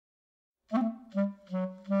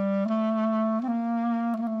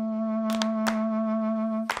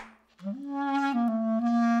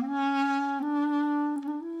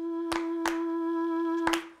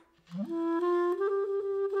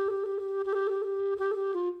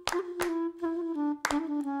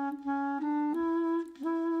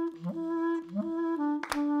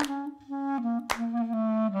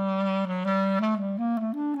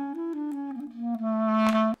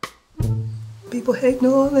people hate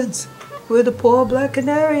New Orleans. We're the poor black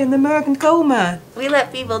canary in the American coal mine. We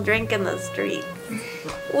let people drink in the street.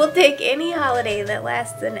 We'll take any holiday that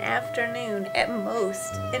lasts an afternoon at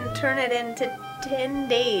most and turn it into 10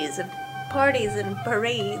 days of parties and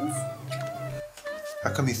parades.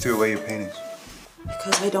 How come you threw away your paintings?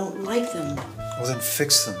 Because I don't like them. Well, then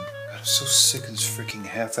fix them. God, I'm so sick of this freaking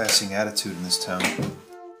half-assing attitude in this town.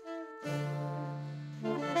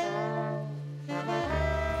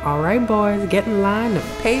 All right, boys, get in line to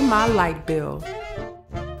pay my light bill.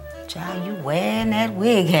 Child, you wearing that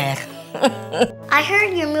wig hat. I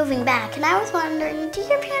heard you're moving back, and I was wondering, do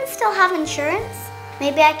your parents still have insurance?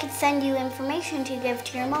 Maybe I could send you information to give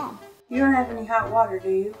to your mom. You don't have any hot water, do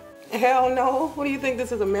you? Hell no. What do you think,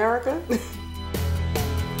 this is America?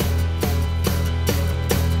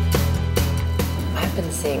 I've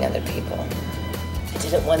been seeing other people. I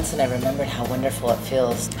did it once and I remembered how wonderful it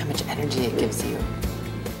feels, how much energy it gives you.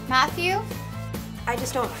 Matthew? I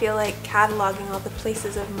just don't feel like cataloging all the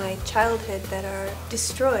places of my childhood that are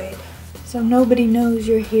destroyed. So nobody knows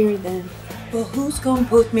you're here then? Well, who's gonna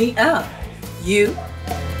put me out? You?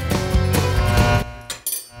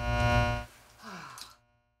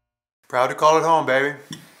 Proud to call it home, baby.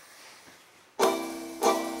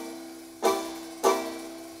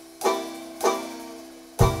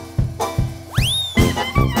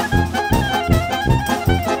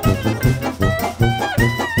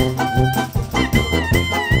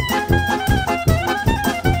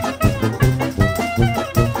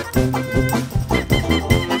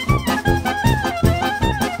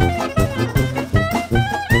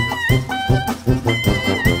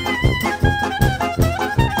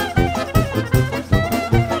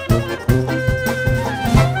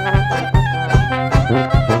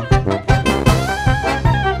 Thank you.